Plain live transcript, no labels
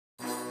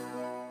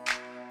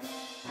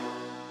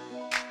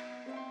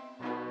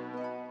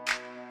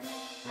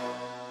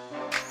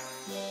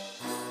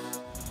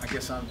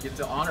guess I'll get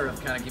the honor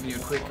of kind of giving you a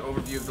quick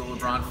overview of the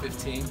LeBron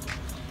 15,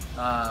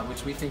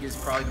 which we think is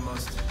probably the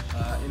most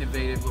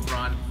innovative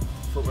LeBron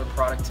footwear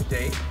product to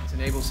date. It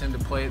enables him to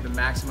play at the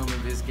maximum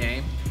of his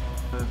game.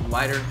 The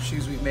lighter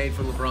shoes we've made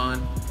for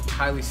LeBron,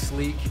 highly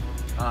sleek,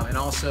 and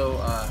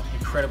also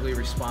incredibly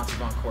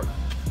responsive on court.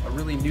 A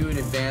really new and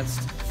advanced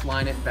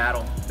Flyknit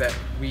battle that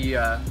we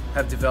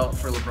have developed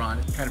for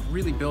LeBron. Kind of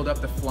really build up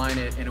the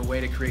Flyknit in a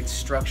way to create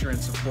structure and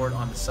support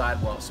on the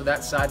sidewall. So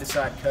that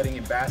side-to-side cutting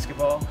in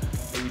basketball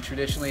that you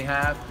traditionally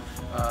have,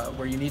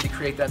 where you need to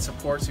create that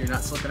support so you're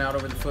not slipping out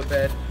over the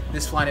footbed,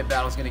 this Flyknit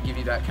battle is going to give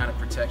you that kind of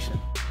protection.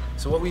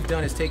 So what we've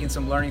done is taken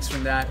some learnings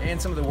from that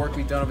and some of the work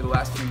we've done over the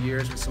last few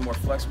years with some more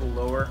flexible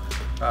lower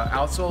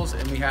outsoles,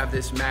 and we have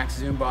this Max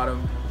Zoom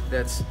bottom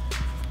that's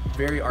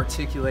very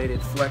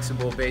articulated,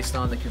 flexible based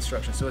on the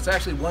construction. So it's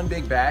actually one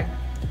big bag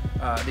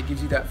that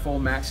gives you that full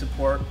max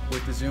support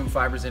with the Zoom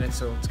fibers in it,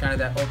 so it's kind of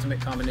that ultimate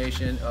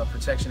combination of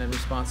protection and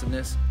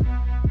responsiveness.